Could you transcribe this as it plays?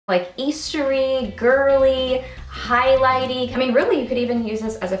like Eastery, girly, highlighty. I mean, really, you could even use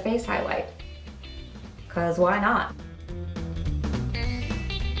this as a face highlight, because why not?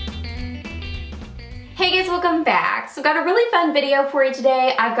 Hey guys, welcome back. So I've got a really fun video for you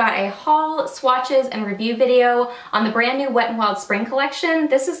today. I've got a haul, swatches, and review video on the brand new Wet n Wild Spring collection.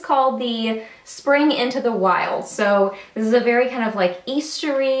 This is called the Spring Into the Wild. So this is a very kind of like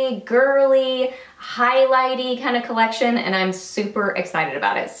Eastery, girly, highlighty kind of collection, and I'm super excited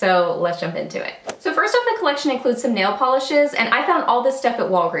about it. So let's jump into it. So first off, the collection includes some nail polishes, and I found all this stuff at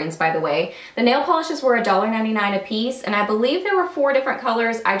Walgreens, by the way. The nail polishes were $1.99 a piece, and I believe there were 4 different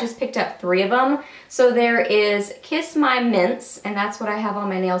colors. I just picked up 3 of them. So there is Kiss My Mints, and that's what I have on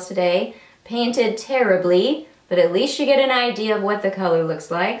my nails today. Painted terribly, but at least you get an idea of what the color looks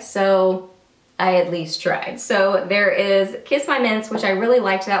like. So I at least tried. So there is Kiss My Mints, which I really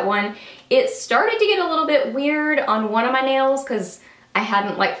liked that one. It started to get a little bit weird on one of my nails because I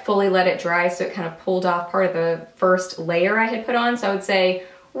hadn't like fully let it dry, so it kind of pulled off part of the first layer I had put on. So I would say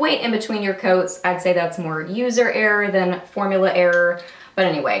wait in between your coats. I'd say that's more user error than formula error. But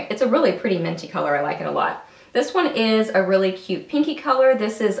anyway, it's a really pretty minty color. I like it a lot. This one is a really cute pinky color.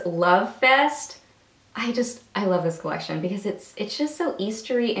 This is Love Fest. I love this collection because it's just so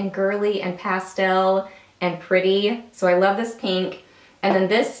Eastery and girly and pastel and pretty. So I love this pink. And then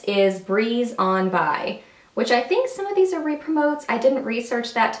this is Breeze On By, which I think some of these are re-promotes. I didn't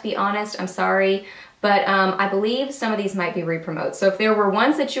research that, to be honest. I'm sorry. But I believe some of these might be re-promotes. So if there were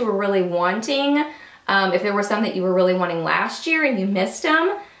ones that you were really wanting, if there were some that you were really wanting last year and you missed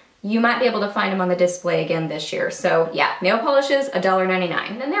them, you might be able to find them on the display again this year. So yeah, nail polishes, $1.99.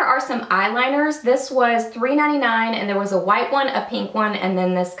 And then there are some eyeliners. This was $3.99, and there was a white one, a pink one, and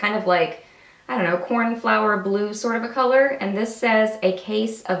then this kind of like, I don't know, cornflower blue sort of a color. And this says A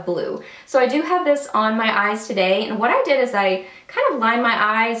Case of Blue. So I do have this on my eyes today. And what I did is I kind of lined my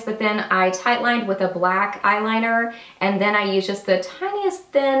eyes, but then I tight lined with a black eyeliner. And then I used just the tiniest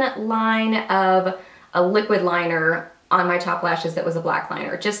thin line of a liquid liner on my top lashes that was a black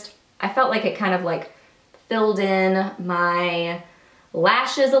liner. Just, I felt like it kind of like filled in my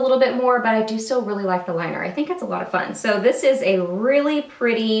lashes a little bit more, but I do still really like the liner. I think it's a lot of fun. So this is a really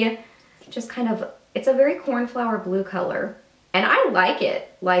pretty, just kind of, it's a very cornflower blue color. And I like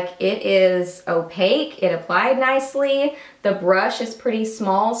it. Like, it is opaque, it applied nicely. The brush is pretty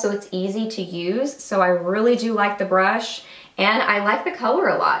small, so it's easy to use. So I really do like the brush, and I like the color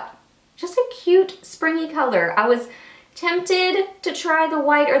a lot. Just a cute springy color. I was tempted to try the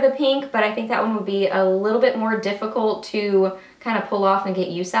white or the pink, but I think that one would be a little bit more difficult to kind of pull off and get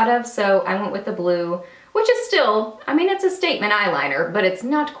use out of. So I went with the blue, which is still, I mean, it's a statement eyeliner, but it's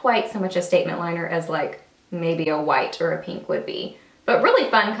not quite so much a statement liner as like maybe a white or a pink would be. But really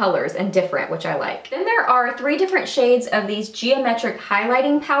fun colors and different, which I like. Then there are 3 different shades of these geometric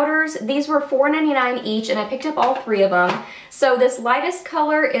highlighting powders. These were $4.99 each, and I picked up all 3 of them. So this lightest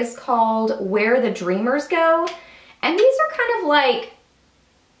color is called Where the Dreamers Go. And these are kind of like,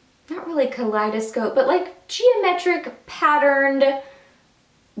 not really kaleidoscope, but like geometric patterned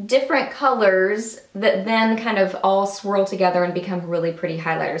different colors that then kind of all swirl together and become really pretty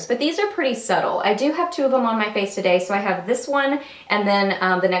highlighters. But these are pretty subtle. I do have 2 of them on my face today. So I have this one and then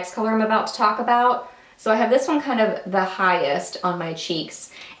the next color I'm about to talk about. So I have this one kind of the highest on my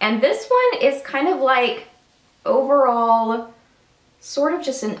cheeks. And this one is kind of like overall sort of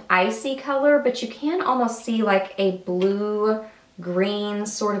just an icy color, but you can almost see like a blue green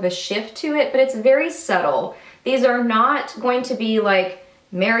sort of a shift to it, but it's very subtle. These are not going to be like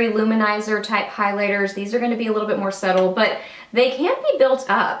Mary Luminizer type highlighters. These are going to be a little bit more subtle, but they can be built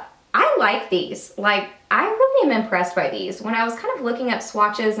up. I like these. Like, I really am impressed by these. When I was kind of looking up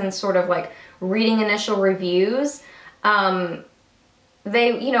swatches and sort of like reading initial reviews,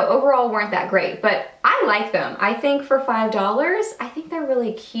 they, you know, overall weren't that great, but I like them. I think for $5, I think they're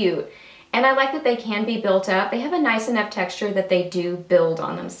really cute. And I like that they can be built up. They have a nice enough texture that they do build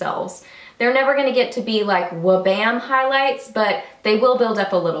on themselves. They're never gonna get to be like wha-bam highlights, but they will build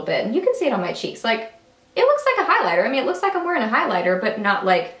up a little bit. And you can see it on my cheeks. Like, it looks like a highlighter. I mean, it looks like I'm wearing a highlighter, but not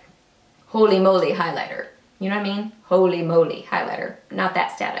like holy moly highlighter. You know what I mean? Holy moly highlighter. Not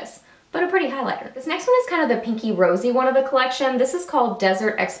that status, but a pretty highlighter. This next one is kind of the pinky rosy one of the collection. This is called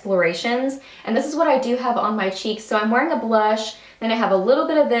Desert Explorations, and this is what I do have on my cheeks. So I'm wearing a blush, then I have a little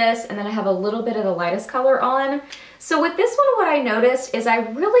bit of this, and then I have a little bit of the lightest color on. So with this one, what I noticed is I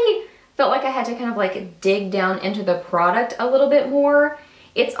really felt like I had to kind of like dig down into the product a little bit more.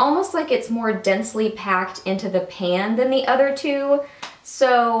 It's almost like it's more densely packed into the pan than the other 2.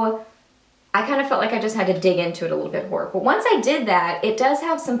 So I kind of felt like I just had to dig into it a little bit more. But once I did that, it does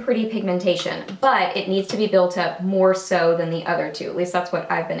have some pretty pigmentation, but it needs to be built up more so than the other two. At least that's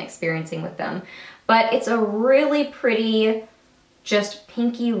what I've been experiencing with them. But it's a really pretty, just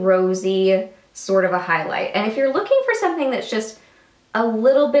pinky rosy sort of a highlight. And if you're looking for something that's just a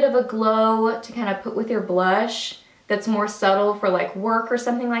little bit of a glow to kind of put with your blush that's more subtle for like work or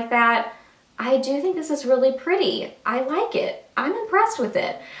something like that, I do think this is really pretty. I like it. I'm impressed with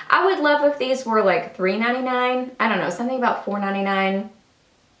it. I would love if these were like $3.99. I don't know, something about $4.99.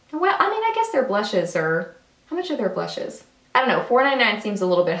 Well, I mean, I guess their blushes are, how much are their blushes? I don't know, $4.99 seems a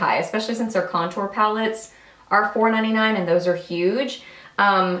little bit high, especially since their contour palettes are $4.99 and those are huge.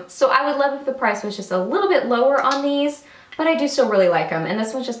 So I would love if the price was just a little bit lower on these, but I do still really like them. And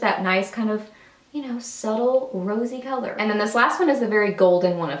this one's just that nice kind of, you know, subtle rosy color. And then this last one is the very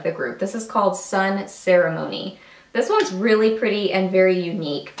golden one of the group. This is called Sun Ceremony. This one's really pretty and very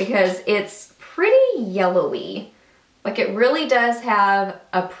unique because it's pretty yellowy. Like it really does have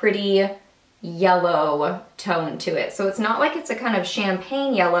a pretty yellow tone to it. So it's not like it's a kind of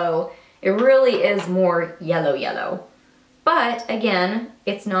champagne yellow. It really is more yellow yellow. But again,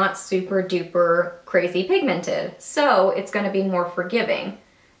 it's not super duper crazy pigmented. So it's gonna be more forgiving.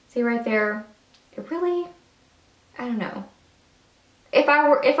 See right there? It really, I don't know. If I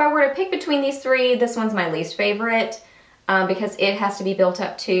were to pick between these three, this one's my least favorite because it has to be built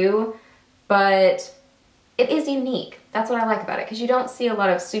up too, but it is unique. That's what I like about it because you don't see a lot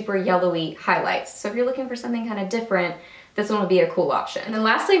of super yellowy highlights. So if you're looking for something kind of different, this one would be a cool option. And then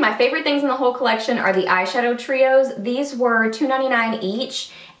lastly, my favorite things in the whole collection are the eyeshadow trios. These were $2.99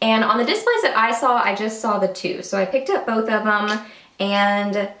 each, and on the displays that I saw, I just saw the two. So I picked up both of them,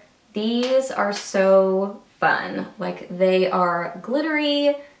 and these are so fun. Like they are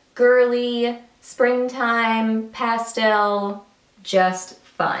glittery, girly, springtime, pastel, just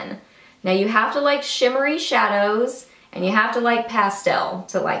fun. Now you have to like shimmery shadows and you have to like pastel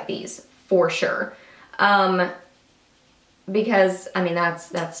to like these for sure. Because I mean,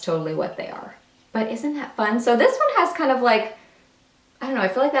 that's totally what they are. But isn't that fun? So this one has kind of like, I don't know, I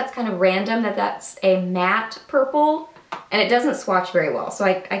feel like that's kind of random that that's a matte purple and it doesn't swatch very well. So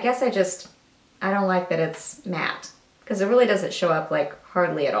I guess I don't like that it's matte because it really doesn't show up like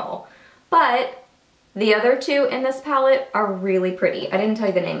hardly at all. But the other two in this palette are really pretty. I didn't tell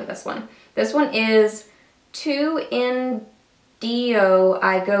you the name of this one. This one is 2 Indio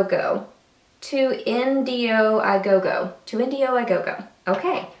I Go Go. 2 Indio I Go Go. 2 Indio I Go Go.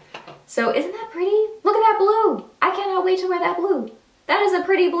 Okay. So isn't that pretty? Look at that blue. I cannot wait to wear that blue. That is a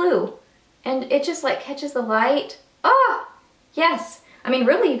pretty blue. And it just like catches the light. Oh, yes. I mean,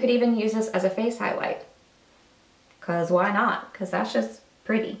 really, you could even use this as a face highlight. Because why not? Because that's just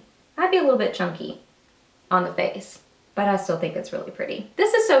pretty. I'd be a little bit chunky on the face, but I still think it's really pretty.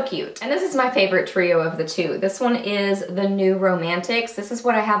 This is so cute. And this is my favorite trio of the two. This one is the New Romantics. This is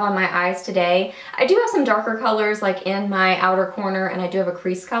what I have on my eyes today. I do have some darker colors like in my outer corner, and I do have a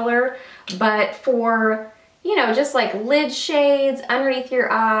crease color, but for, you know, just like lid shades, underneath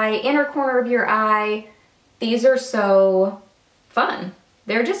your eye, inner corner of your eye, these are so fun.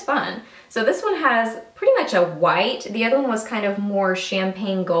 They're just fun. So this one has pretty much a white. The other one was kind of more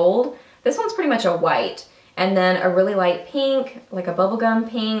champagne gold. This one's pretty much a white. And then a really light pink, like a bubblegum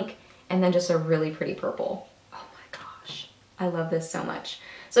pink, and then just a really pretty purple. Oh my gosh, I love this so much.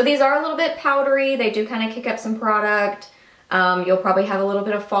 So these are a little bit powdery. They do kind of kick up some product. You'll probably have a little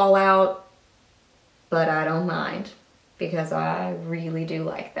bit of fallout, but I don't mind because I really do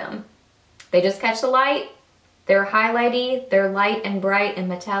like them. They just catch the light. They're highlighty, they're light and bright and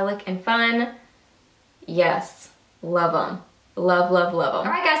metallic and fun. Yes, love them. Love, love, love them.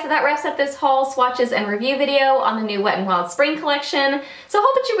 All right, guys, so that wraps up this haul, swatches, and review video on the new Wet n Wild Spring collection. So I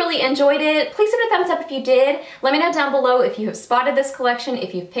hope that you really enjoyed it. Please give it a thumbs up if you did. Let me know down below if you have spotted this collection,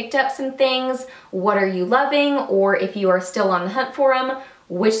 if you've picked up some things, what are you loving, or if you are still on the hunt for them,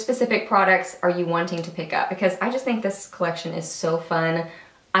 which specific products are you wanting to pick up? Because I just think this collection is so fun.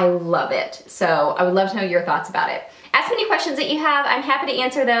 I love it. So I would love to know your thoughts about it. Ask me any questions that you have. I'm happy to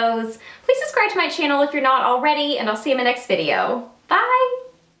answer those. Please subscribe to my channel if you're not already, and I'll see you in my next video. Bye!